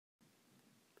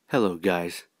Hello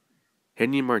guys,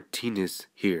 Henry Martinez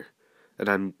here, and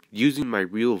I'm using my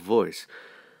real voice.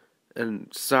 And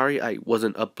sorry I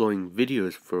wasn't uploading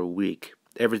videos for a week,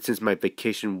 ever since my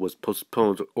vacation was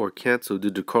postponed or cancelled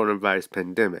due to coronavirus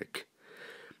pandemic.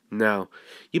 Now,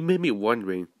 you may be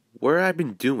wondering where I've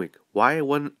been doing, why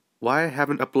I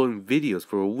haven't uploaded videos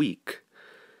for a week.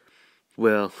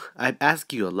 Well, I've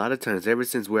asked you a lot of times ever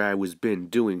since where I was been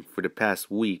doing for the past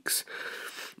weeks,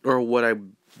 or what I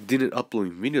didn't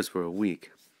upload videos for a week.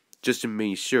 Just to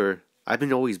make sure, I've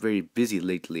been always very busy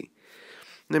lately.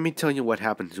 Let me tell you what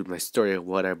happened to my story of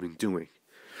what I've been doing.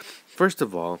 First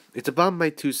of all, it's about my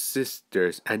two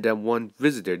sisters and that one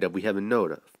visitor that we haven't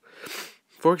known of.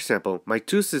 For example, my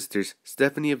two sisters,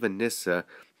 Stephanie and Vanessa,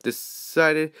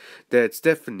 decided that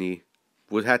Stephanie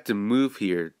would have to move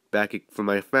here back for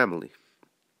my family.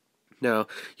 Now,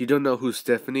 you don't know who's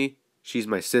Stephanie? She's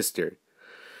my sister.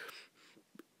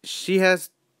 She has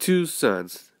two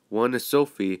sons. One is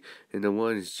Sophie, and the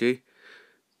one is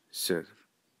Jason.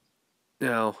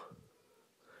 Now,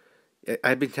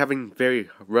 I've been having very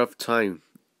rough time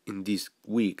in these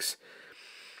weeks.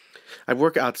 I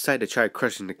work outside to try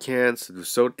crushing the cans,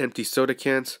 the empty soda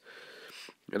cans,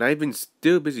 and I've been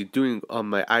still busy doing on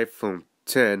my iPhone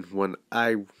 10 when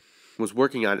I was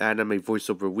working on anime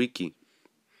voiceover wiki.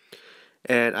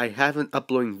 And I haven't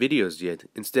uploading videos yet.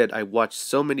 Instead, I watched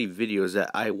so many videos that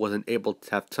I wasn't able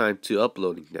to have time to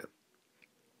uploading them.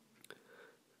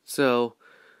 So,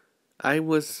 I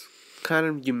was kind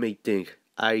of, you may think,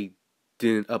 I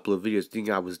didn't upload videos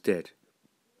thinking I was dead.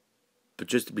 But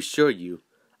just to be sure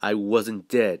I wasn't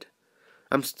dead.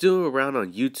 I'm still around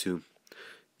on YouTube,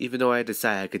 even though I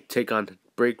decided I could take on a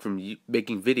break from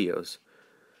making videos.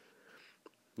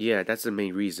 Yeah, that's the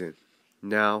main reason.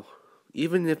 Now,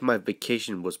 even if my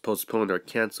vacation was postponed or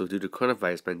cancelled due to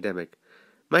coronavirus pandemic,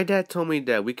 my dad told me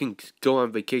that we can go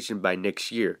on vacation by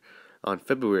next year, on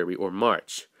February or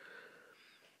March.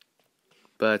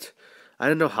 But I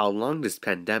don't know how long this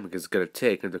pandemic is going to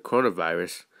take and the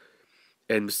coronavirus.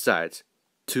 And besides,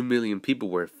 2 million people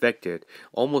were affected.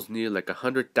 Almost near like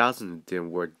 100,000 of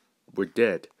them were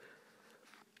dead.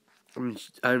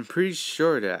 I'm pretty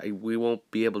sure that we won't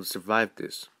be able to survive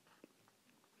this.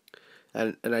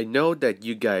 And I know that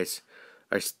you guys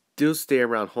are still staying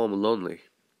around home lonely.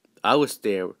 I was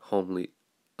staying home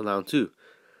alone too.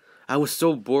 I was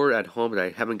so bored at home that I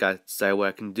haven't got to decide what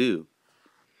I can do.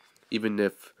 Even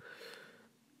if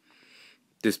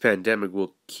this pandemic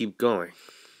will keep going.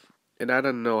 And I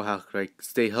don't know how could I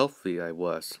stay healthy I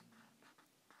was.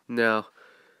 Now,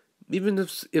 even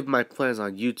if my plans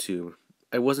on YouTube,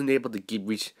 I wasn't able to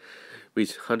reach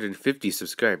 150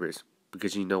 subscribers.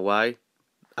 Because you know why?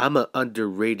 I'm an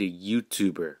underrated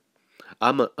YouTuber.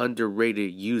 I'm an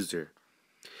underrated user.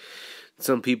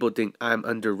 Some people think I'm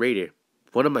underrated.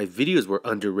 One of my videos were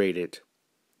underrated.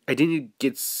 I didn't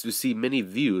receive many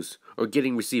views or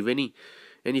receive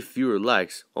any fewer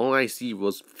likes. All I see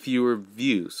was fewer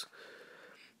views.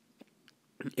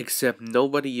 Except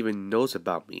nobody even knows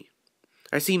about me.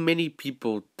 I see many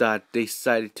people that they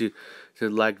decided to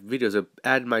like videos or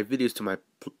add my videos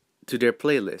to their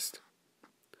playlist.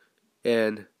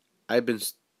 And I've been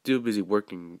still busy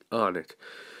working on it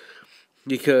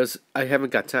because I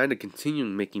haven't got time to continue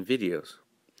making videos.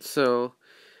 So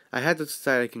I had to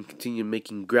decide I can continue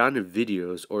making grounded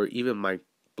videos or even my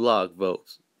blogs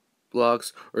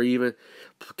or even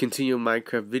continue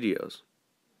Minecraft videos.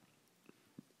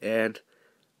 And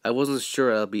I wasn't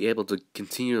sure I'll be able to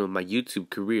continue my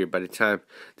YouTube career by the time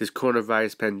this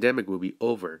coronavirus pandemic will be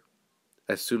over,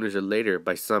 as sooner or later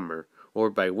by summer or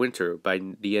by winter, by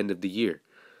the end of the year.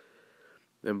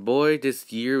 And boy, this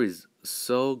year is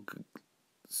so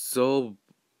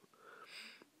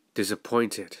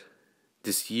disappointed.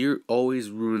 This year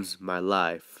always ruins my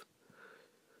life.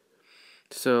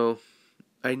 So,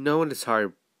 I know it's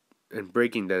hard and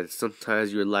breaking that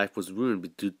sometimes your life was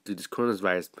ruined due to this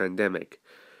coronavirus pandemic.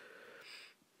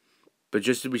 But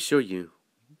just to be sure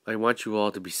I want you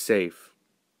all to be safe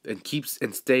and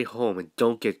stay home and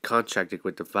don't get contracted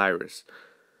with the virus.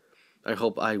 I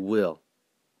hope I will.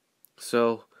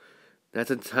 So, that's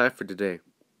the time for today.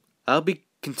 I'll be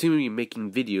continuing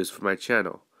making videos for my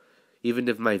channel, even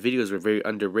if my videos were very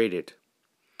underrated.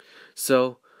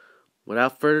 So,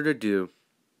 without further ado,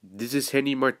 this is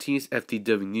Henry Martinez,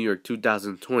 FTW New York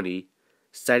 2020,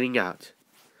 signing out.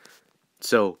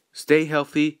 So, stay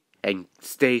healthy and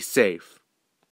stay safe.